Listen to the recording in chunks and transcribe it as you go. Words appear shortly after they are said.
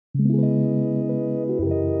Hey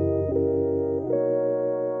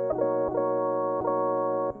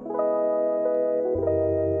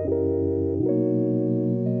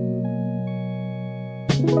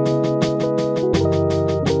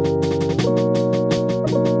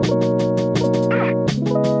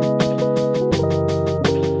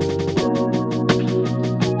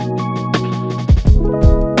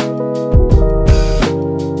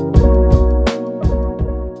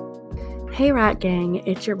Rat Gang,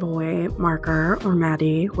 it's your boy, Marker, or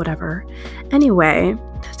Maddie, whatever. Anyway,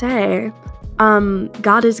 today,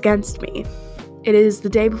 God is against me. It is the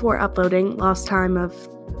day before uploading, lost time of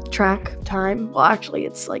track time. Well, actually,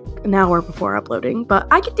 it's like an hour before uploading, but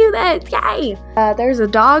I can do this, yay! There's a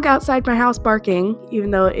dog outside my house barking, even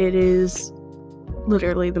though it is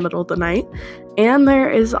literally the middle of the night. And there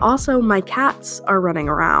is also my cats are running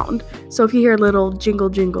around. So if you hear little jingle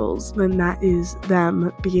jingles, then that is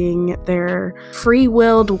them being their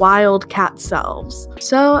free-willed wild cat selves.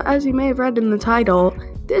 So as you may have read in the title,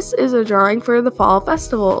 this is a drawing for the fall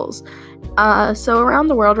festivals. So around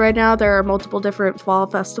the world right now, there are multiple different fall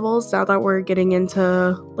festivals now that we're getting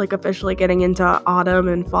into, like, officially getting into autumn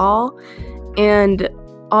and fall. And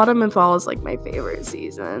autumn and fall is like my favorite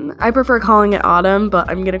season. I prefer calling it autumn, but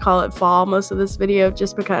I'm gonna call it fall most of this video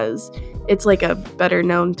just because it's like a better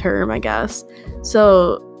known term, I guess.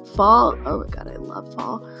 So fall, oh my god, I love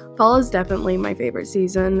fall. Fall is definitely my favorite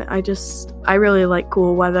season. I really like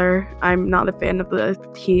cool weather. I'm not a fan of the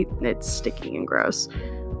heat. It's sticky and gross,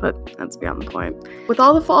 but that's beyond the point. With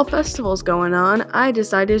all the fall festivals going on, I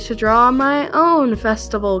decided to draw my own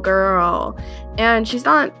festival girl. And she's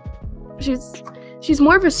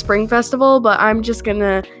more of a spring festival, but I'm just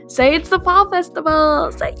gonna say it's the fall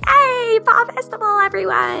festival. So yay, fall festival,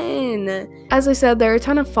 everyone! As I said, there are a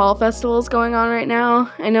ton of fall festivals going on right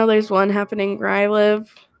now. I know there's one happening where I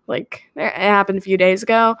live. Like, it happened a few days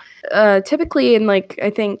ago. Typically in, like,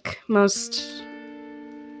 I think most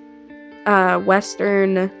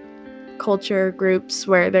Western culture groups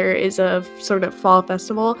where there is a sort of fall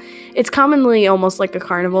festival, it's commonly almost like a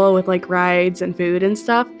carnival with, like, rides and food and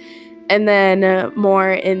stuff. And then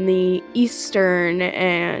more in the eastern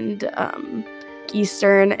and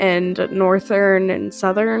northern and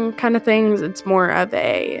southern kind of things, it's more of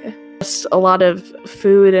just a lot of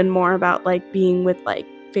food and more about, like, being with, like,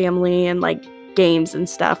 family and, like, games and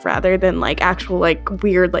stuff rather than, like, actual, like,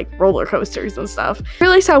 weird, like, roller coasters and stuff. I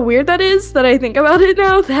realize how weird that is that I think about it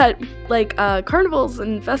now, that, like, carnivals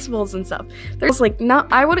and festivals and stuff, there's, like,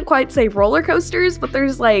 I wouldn't quite say roller coasters, but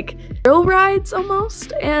there's, like, thrill rides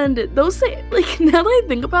almost, and those, like, now that I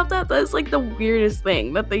think about that, that's, like, the weirdest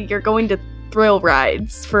thing, that you're going to thrill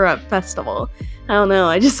rides for a festival. I don't know,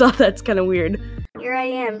 I just thought that's kind of weird. Here I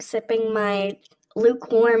am, sipping my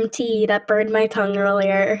lukewarm tea that burned my tongue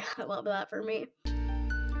earlier. I love that for me.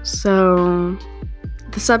 So,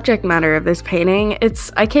 the subject matter of this painting,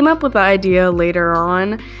 I came up with the idea later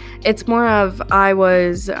on. It's more of, I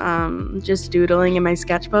was just doodling in my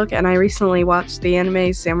sketchbook, and I recently watched the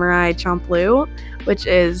anime Samurai Champloo, which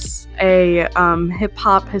is a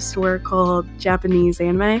hip-hop historical Japanese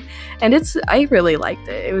anime, and I really liked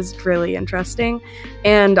it. It was really interesting,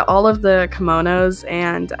 and all of the kimonos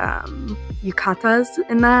and yukatas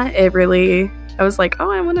in that, I was like,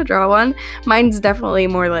 oh, I want to draw one. Mine's definitely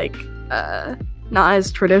more like, not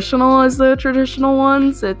as traditional as the traditional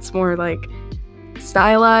ones. It's more like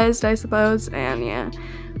stylized, I suppose, and yeah.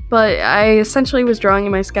 But I essentially was drawing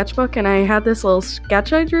in my sketchbook, and I had this little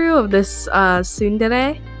sketch I drew of this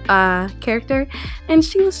tsundere character, and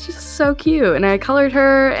she was just so cute, and I colored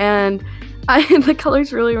her, and the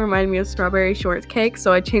colors really remind me of strawberry shortcake,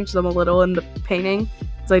 so I changed them a little in the painting,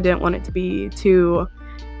 because I didn't want it to be too,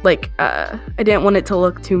 like, I didn't want it to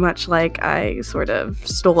look too much like I sort of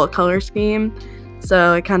stole a color scheme,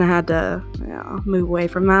 so I kind of had to, move away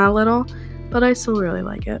from that a little. But I still really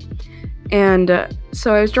like it. And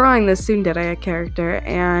so I was drawing this tsundere character,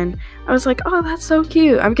 and I was like, oh, that's so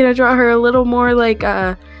cute. I'm gonna draw her a little more, like,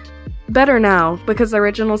 better now, because the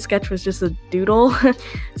original sketch was just a doodle.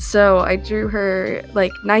 So I drew her,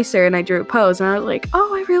 like, nicer, and I drew a pose, and I was like,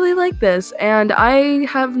 oh, I really like this. And I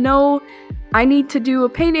need to do a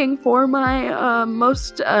painting for my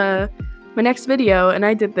my next video, and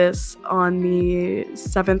I did this on the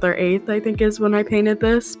 7th or 8th, I think is when I painted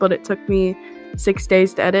this, but it took me 6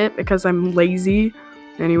 days to edit because I'm lazy.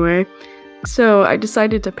 Anyway, so I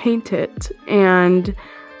decided to paint it, and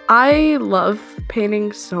I love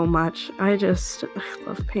painting so much. I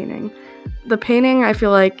love painting. The painting, I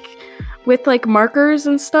feel like, with, like, markers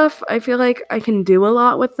and stuff, I feel like I can do a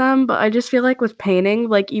lot with them, but I just feel like with painting,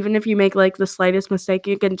 like, even if you make, like, the slightest mistake,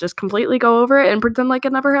 you can just completely go over it and pretend like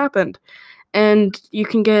it never happened. and you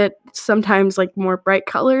can get sometimes like more bright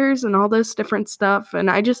colors and all this different stuff, and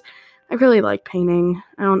I really like painting.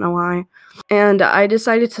 I don't know why. And I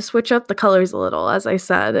decided to switch up the colors a little, as I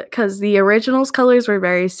said, because the originals colors were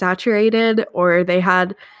very saturated, or they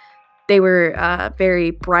were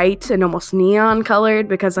very bright and almost neon colored,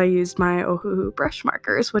 because I used my OOOOOOHOOOOOHHh brush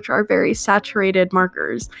markers, which are very saturated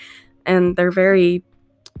markers, and they're very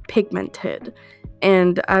pigmented.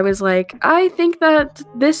 And I was like, I think that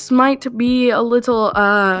this might be a little,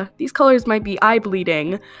 these colors might be eye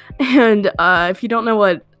bleeding. And if you don't know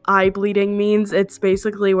what eye bleeding means, it's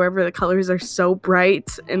basically wherever the colors are so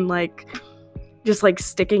bright and like just like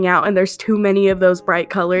sticking out, and there's too many of those bright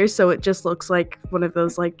colors, so it just looks like one of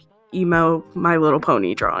those like emo My Little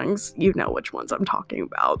Pony drawings. You know which ones I'm talking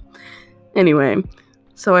about. Anyway,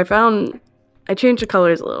 so I changed the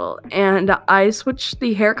colors a little, and I switched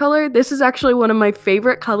the hair color. This is actually one of my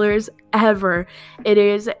favorite colors ever. It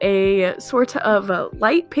is a sort of a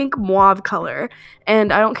light pink mauve color,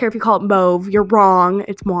 and I don't care if you call it mauve, you're wrong,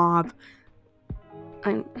 it's mauve.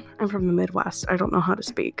 I'm from the Midwest, I don't know how to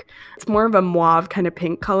speak. It's more of a mauve kind of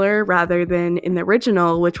pink color rather than in the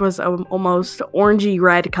original, which was almost orangey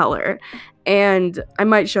red color. And I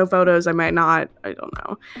might show photos, I might not, I don't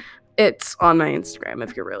know. It's on my Instagram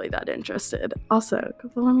if you're really that interested. Also, go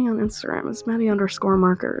follow me on Instagram. It's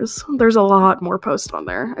Maddie_markers. There's a lot more posts on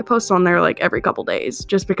there. I post on there like every couple days,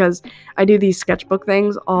 just because I do these sketchbook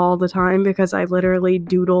things all the time, because I literally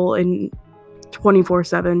doodle in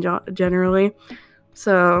 24/7 generally.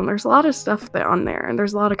 So there's a lot of stuff on there, and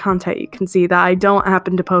there's a lot of content you can see that I don't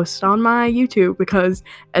happen to post on my YouTube because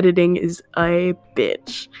editing is a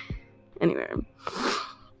bitch. Anyway.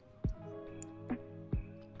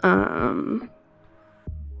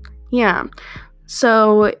 Yeah,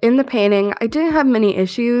 so in the painting, I didn't have many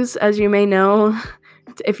issues, as you may know.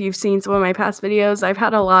 If you've seen some of my past videos, I've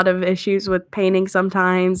had a lot of issues with painting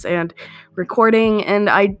sometimes and recording, and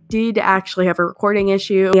I did actually have a recording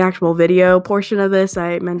issue. The actual video portion of this,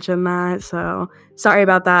 I mentioned that, so sorry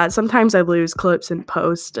about that. Sometimes I lose clips in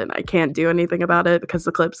post, and I can't do anything about it because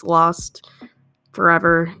the clip's lost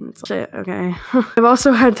forever. It's shit, okay. I've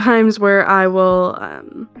also had times where I will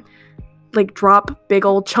like drop big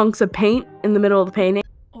old chunks of paint in the middle of the painting.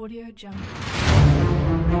 Audio jump.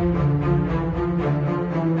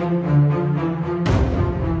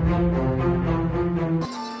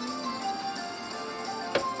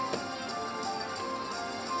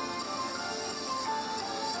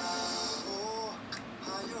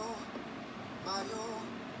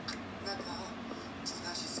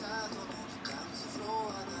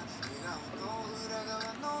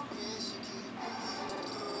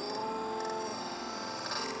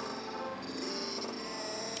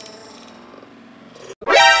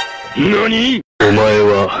 NANI?! お前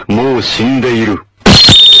はもう死んでいる。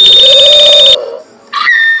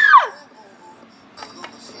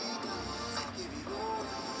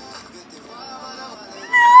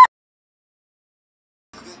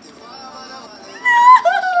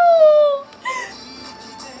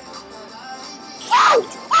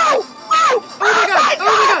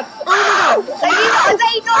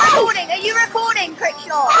Are you recording,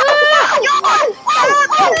 Crickshaw?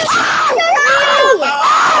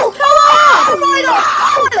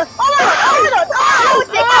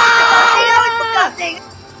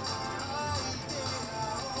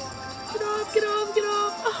 Get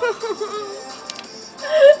off.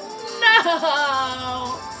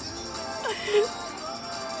 No.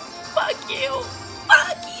 Fuck you.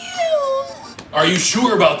 Are you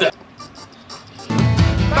sure about that?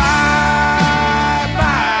 Bye,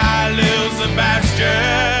 bye, little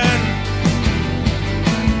Sebastian.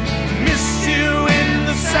 Miss you in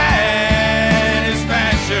the saddest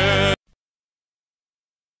fashion.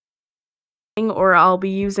 Or I'll be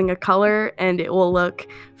using a color and it will look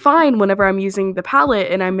fine whenever I'm using the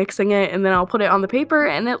palette and I'm mixing it, and then I'll put it on the paper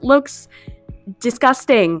and it looks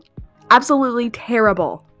disgusting. Absolutely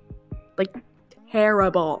terrible. Like,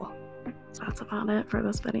 terrible. So that's about it for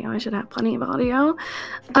this video. I should have plenty of audio.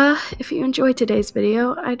 If you enjoyed today's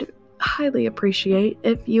video, I'd highly appreciate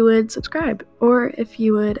if you would subscribe, or if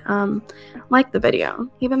you would like the video.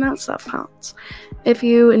 Even that stuff counts. If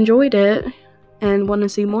you enjoyed it and want to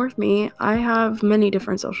see more of me, I have many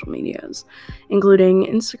different social medias, including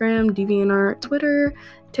Instagram, DeviantArt, Twitter,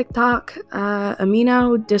 TikTok,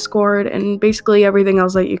 Amino, Discord, and basically everything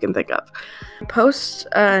else that you can think of. I post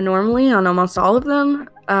normally on almost all of them,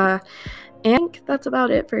 and that's about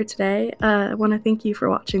it for today. I want to thank you for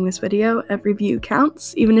watching this video. Every view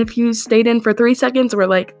counts, even if you stayed in for 3 seconds or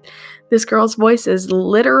like, this girl's voice is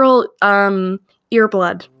literal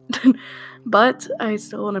earblood. but I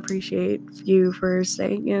still want to appreciate you for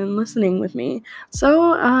staying and listening with me.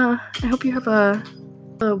 So I hope you have a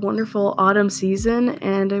wonderful autumn season,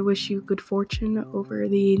 and I wish you good fortune over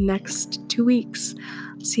the next 2 weeks.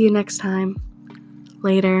 See you next time.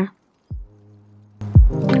 Later.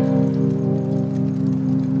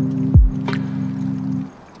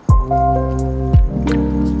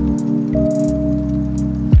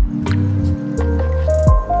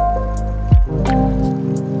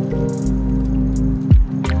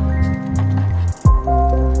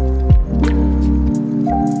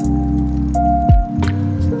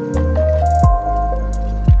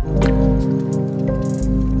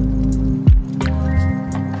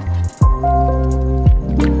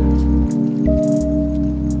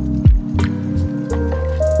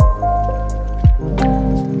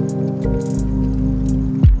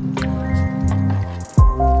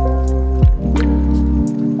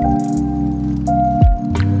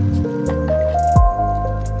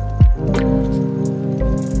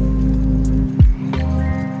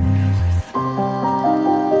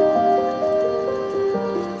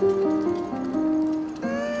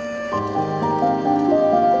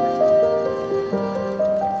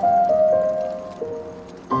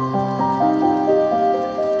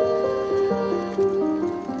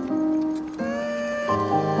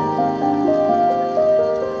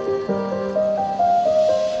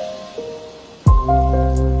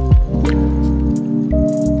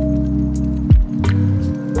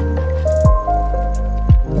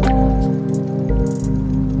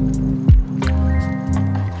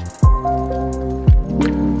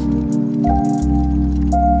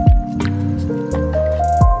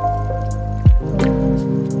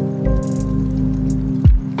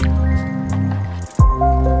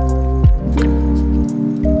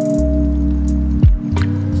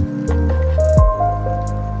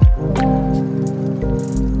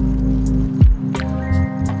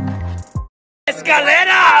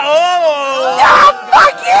 Escalera! Oh! Yeah,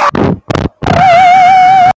 fuck yeah!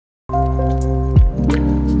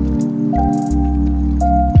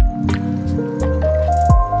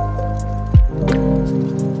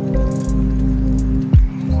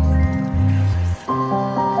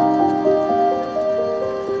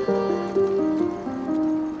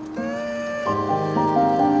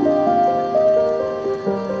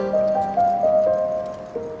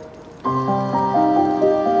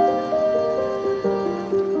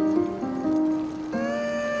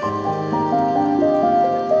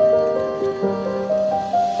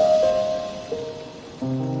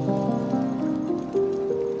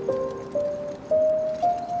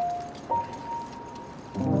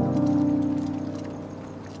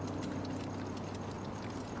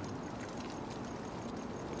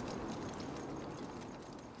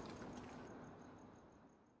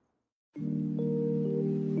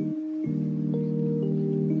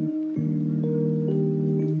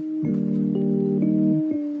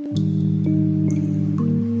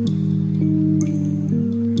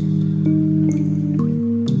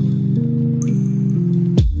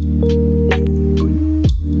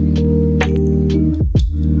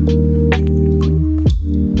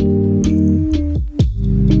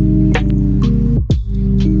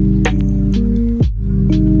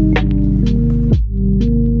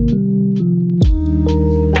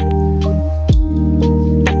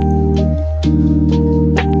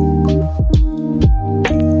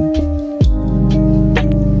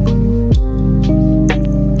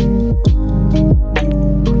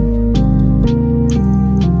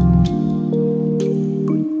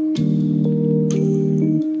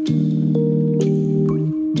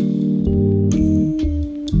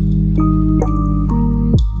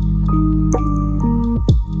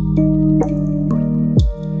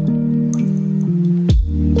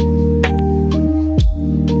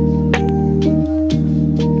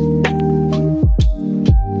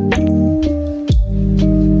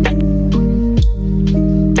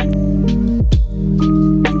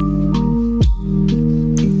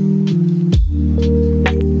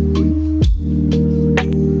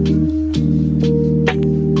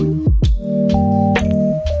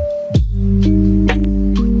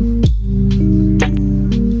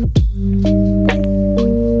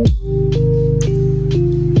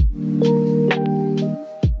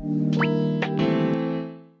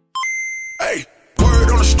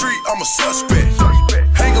 I'm a suspect.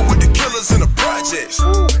 Hanging with the killers in the projects.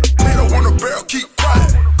 They don't want a barrel, keep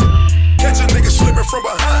quiet. Catch a nigga slipping from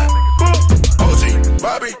behind.